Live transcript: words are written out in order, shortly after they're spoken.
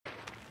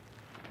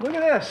Look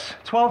at this.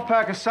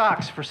 12-pack of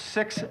socks for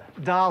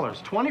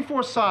 $6.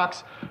 24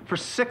 socks for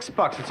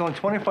 $6. It's only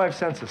 25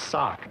 cents a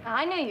sock.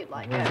 I knew you'd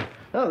like it.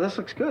 Oh, this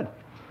looks good.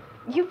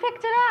 You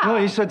picked it out. No,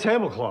 you said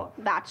tablecloth.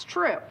 That's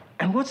true.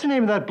 And what's the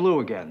name of that blue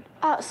again?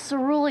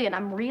 Cerulean.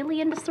 I'm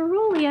really into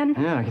cerulean.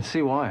 Yeah, I can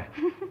see why.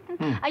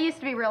 I used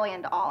to be really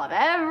into olive.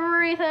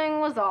 Everything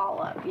was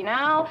olive, you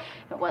know?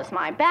 It was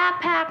my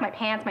backpack, my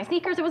pants, my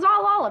sneakers. It was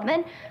all olive.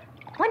 Then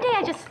one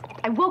day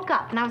I woke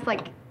up and I was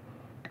like,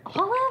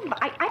 olive?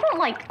 I don't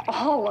like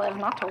olive.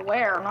 Not to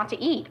wear, not to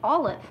eat.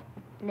 Olive.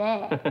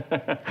 Nah.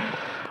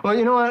 Well,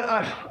 you know what?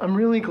 I'm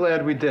really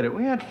glad we did it.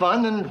 We had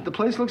fun and the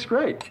place looks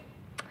great.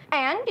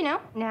 And, you know,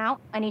 now,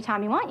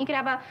 anytime you want, you could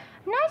have a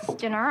nice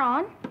dinner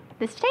on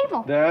this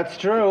table. That's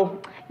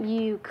true.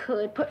 You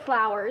could put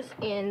flowers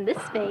in this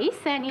space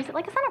and use it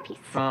like a centerpiece.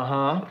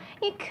 Uh-huh.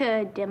 You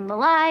could dim the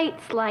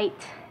lights,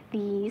 light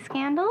these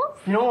candles.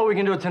 You know what? We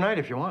can do it tonight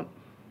if you want.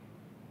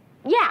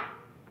 Yeah.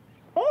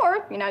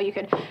 Or, you know, you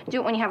could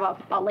do it when you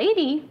have a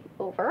lady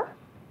over.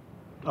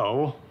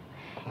 Oh?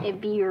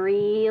 It'd be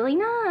really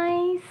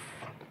nice.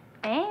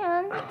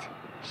 And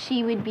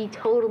she would be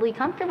totally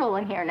comfortable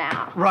in here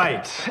now.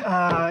 Right.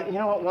 You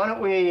know what? Why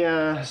don't we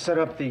set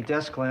up the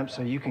desk lamp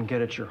so you can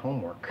get at your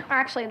homework?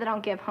 Actually, they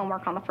don't give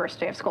homework on the first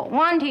day of school.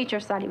 One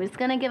teacher said he was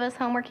going to give us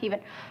homework. He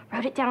even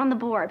wrote it down on the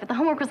board. But the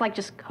homework was like,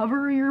 just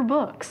cover your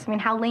books. I mean,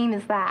 how lame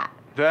is that?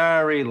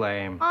 Very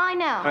lame. I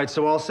know. All right,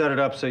 so I'll set it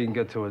up so you can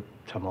get to it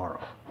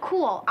tomorrow.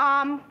 Cool.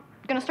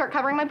 Gonna start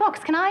covering my books.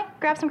 Can I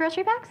grab some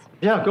grocery bags?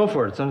 Yeah, go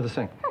for it. It's under the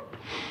sink.